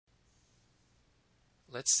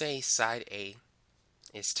let's say side A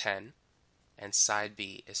is 10 and side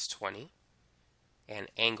B is 20, and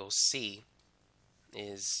angle C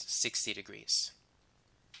is 60 degrees.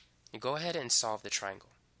 You go ahead and solve the triangle.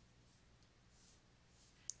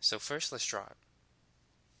 So first let's draw it.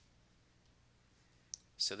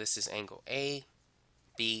 So this is angle A,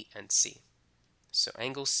 B, and C. So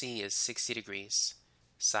angle C is 60 degrees,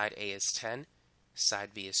 side A is 10, side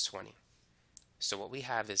B is 20. So what we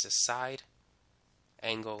have is a side,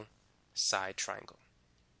 angle, side triangle.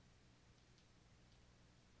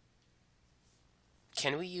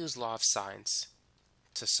 Can we use law of sines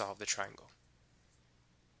to solve the triangle?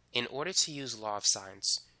 In order to use law of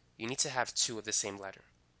sines, you need to have two of the same letter.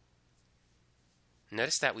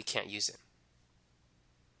 Notice that we can't use it.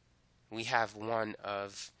 We have one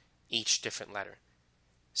of each different letter.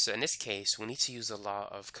 So in this case, we need to use the law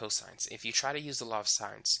of cosines. If you try to use the law of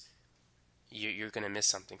sines, you're going to miss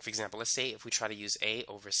something. For example, let's say if we try to use A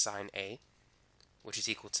over sine A, which is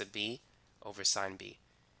equal to B over sine B,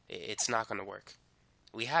 it's not going to work.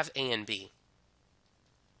 We have A and B,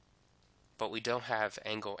 but we don't have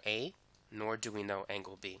angle A, nor do we know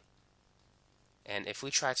angle B. And if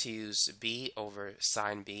we try to use B over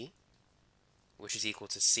sine B, which is equal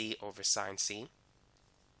to C over sine C,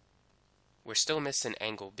 we're still missing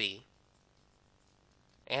angle B,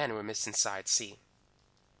 and we're missing side C.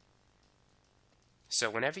 So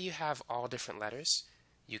whenever you have all different letters,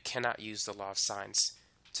 you cannot use the law of sines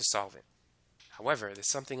to solve it. However, there's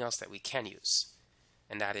something else that we can use,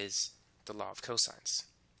 and that is the law of cosines.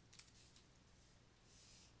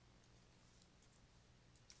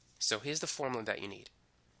 So here's the formula that you need.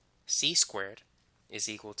 C squared is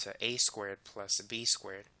equal to A squared plus B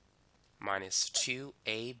squared minus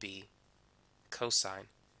 2AB cosine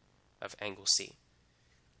of angle C.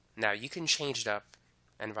 Now you can change it up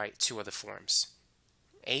and write two other forms.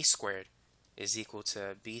 A squared is equal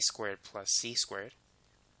to B squared plus C squared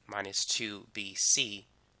minus 2BC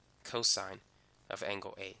cosine of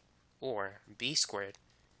angle A, or B squared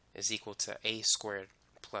is equal to A squared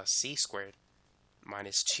plus C squared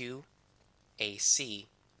minus 2AC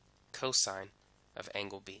cosine of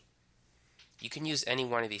angle B. You can use any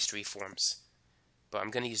one of these three forms, but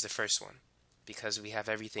I'm going to use the first one because we have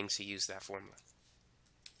everything to use that formula.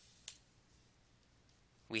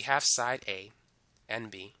 We have side A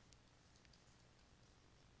and B.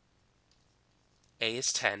 A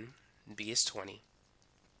is 10, B is 20,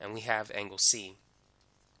 and we have angle C,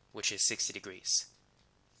 which is 60 degrees.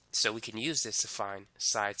 So we can use this to find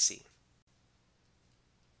side C.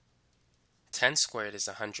 10 squared is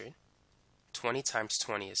 100, 20 times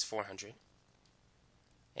 20 is 400,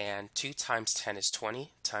 and 2 times 10 is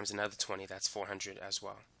 20, times another 20, that's 400 as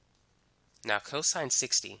well. Now cosine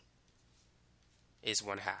 60 is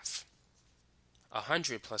 1/2.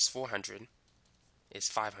 100 plus 400 is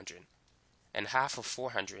 500, and half of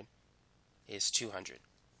 400 is 200.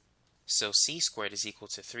 So C squared is equal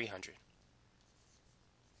to 300.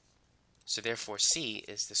 So therefore C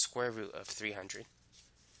is the square root of 300,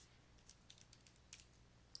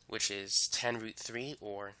 which is 10 root 3,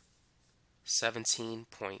 or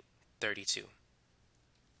 17.32.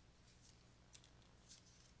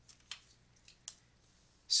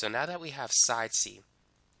 So now that we have side C,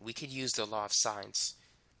 we could use the law of sines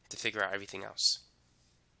to figure out everything else.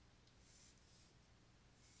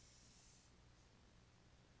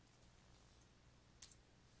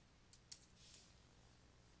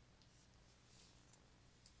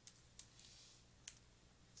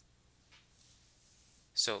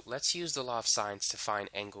 So let's use the law of sines to find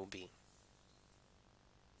angle B.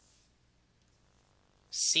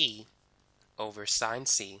 C over sine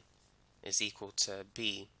C is equal to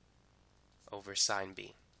B over sine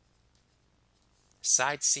B.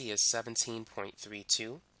 Side C is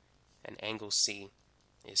 17.32 and angle C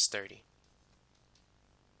is 30.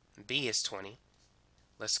 B is 20.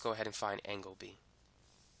 Let's go ahead and find angle B.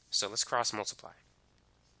 So let's cross multiply.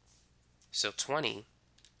 So 20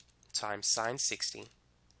 times sine 60,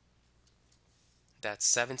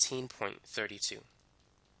 that's 17.32.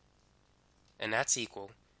 And that's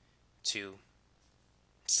equal to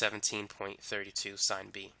 17.32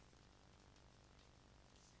 sine B.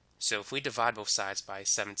 So if we divide both sides by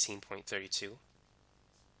 17.32,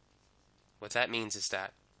 what that means is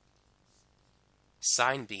that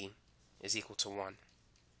sine B is equal to 1.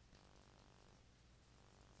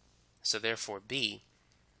 So therefore B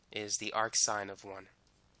is the arc sine of 1,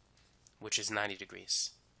 which is 90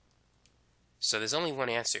 degrees. So there's only one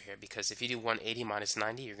answer here, because if you do 180 minus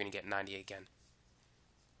 90, you're going to get 90 again.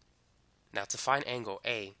 Now to find angle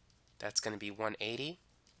A, that's going to be 180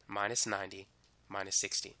 minus 90 minus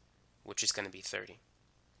 60, which is going to be 30.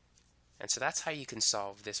 And so that's how you can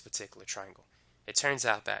solve this particular triangle. It turns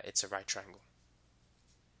out that it's a right triangle.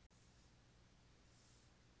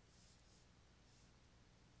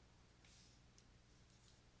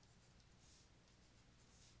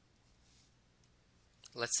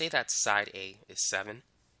 Let's say that side A is 7,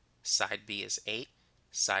 side B is 8,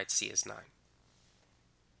 side C is 9.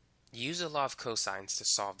 Use the law of cosines to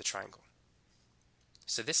solve the triangle.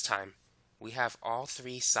 So this time, we have all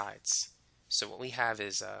three sides. So what we have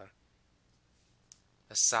is a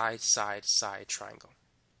side, side, side triangle.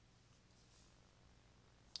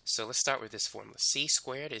 So let's start with this formula. C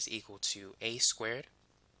squared is equal to A squared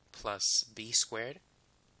plus B squared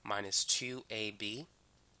minus 2AB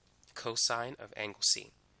cosine of angle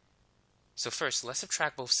C. So first, let's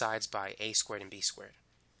subtract both sides by A squared and B squared.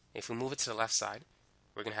 If we move it to the left side,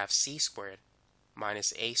 we're going to have C squared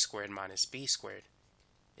minus A squared minus B squared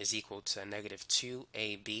is equal to negative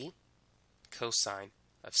 2AB cosine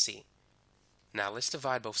of C. Now let's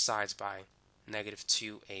divide both sides by negative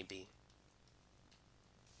 2AB.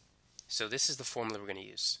 So this is the formula we're going to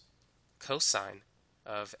use. Cosine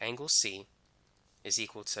of angle C is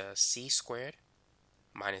equal to C squared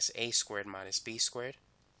minus A squared minus B squared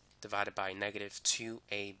divided by negative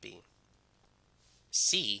 2AB.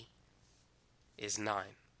 C is 9.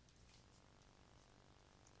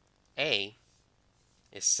 A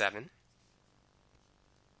is 7.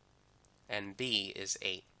 And B is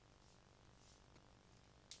 8.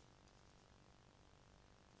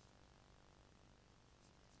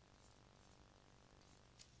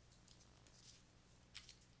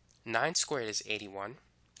 Nine squared is 81,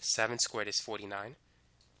 7 squared is 49,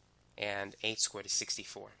 and 8 squared is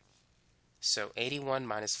 64. So 81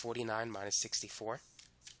 minus 49 minus 64,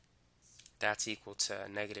 that's equal to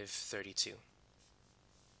negative 32.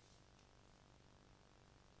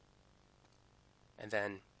 And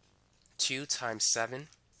then 2 times 7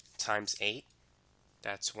 times 8,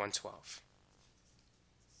 that's 112.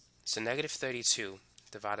 So negative 32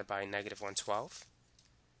 divided by negative 112,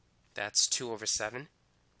 that's 2 over 7,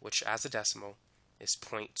 which as a decimal is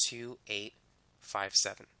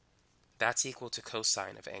 0.2857. That's equal to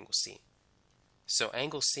cosine of angle C. So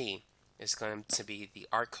angle C is going to be the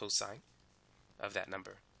arc cosine of that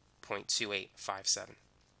number, 0.2857.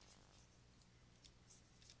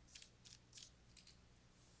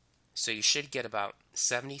 So you should get about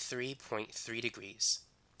 73.3 degrees,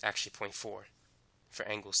 actually 0.4, for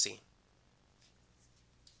angle C.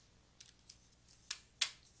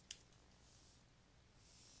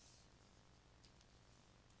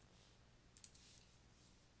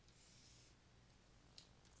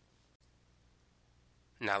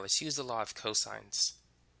 Now let's use the law of cosines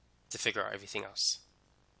to figure out everything else.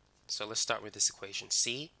 So let's start with this equation.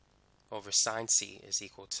 C over sine C is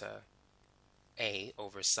equal to A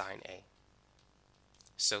over sine A.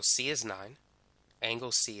 So C is 9,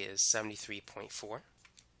 angle C is 73.4.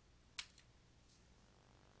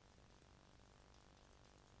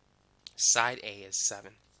 Side A is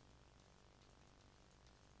 7.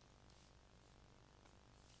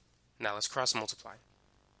 Now let's cross multiply.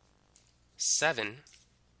 7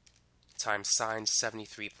 times sine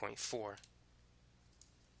 73.4,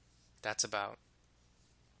 that's about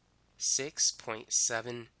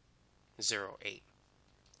 6.708,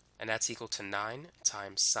 and that's equal to 9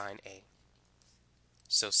 times sine A.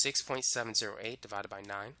 So 6.708 divided by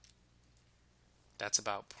 9, that's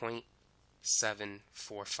about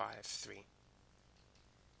 0.7453.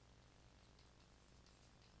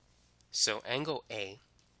 So angle A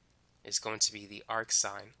is going to be the arc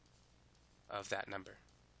sine of that number.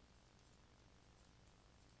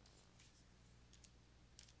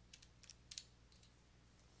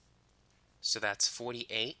 So that's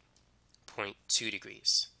 48.2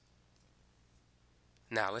 degrees.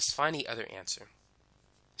 Now let's find the other answer.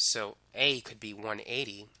 So A could be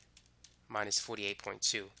 180 minus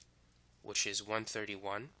 48.2, which is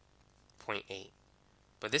 131.8.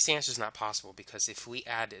 But this answer is not possible because if we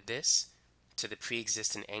add this to the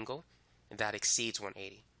pre-existing angle, that exceeds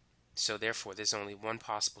 180. So therefore, there's only one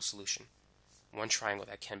possible solution, one triangle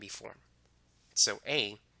that can be formed. So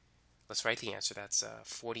A, let's write the answer. That's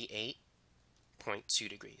 48.2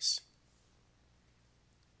 degrees.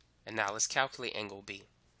 And now let's calculate angle B.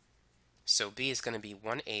 So B is going to be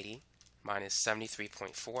 180 minus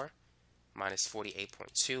 73.4 minus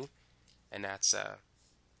 48.2, and that's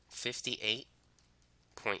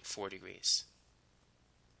 58.4 degrees.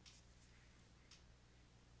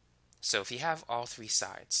 So if you have all three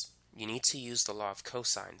sides, you need to use the law of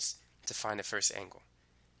cosines to find the first angle.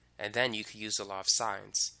 And then you could use the law of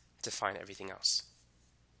sines to find everything else.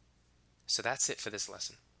 So that's it for this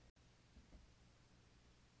lesson.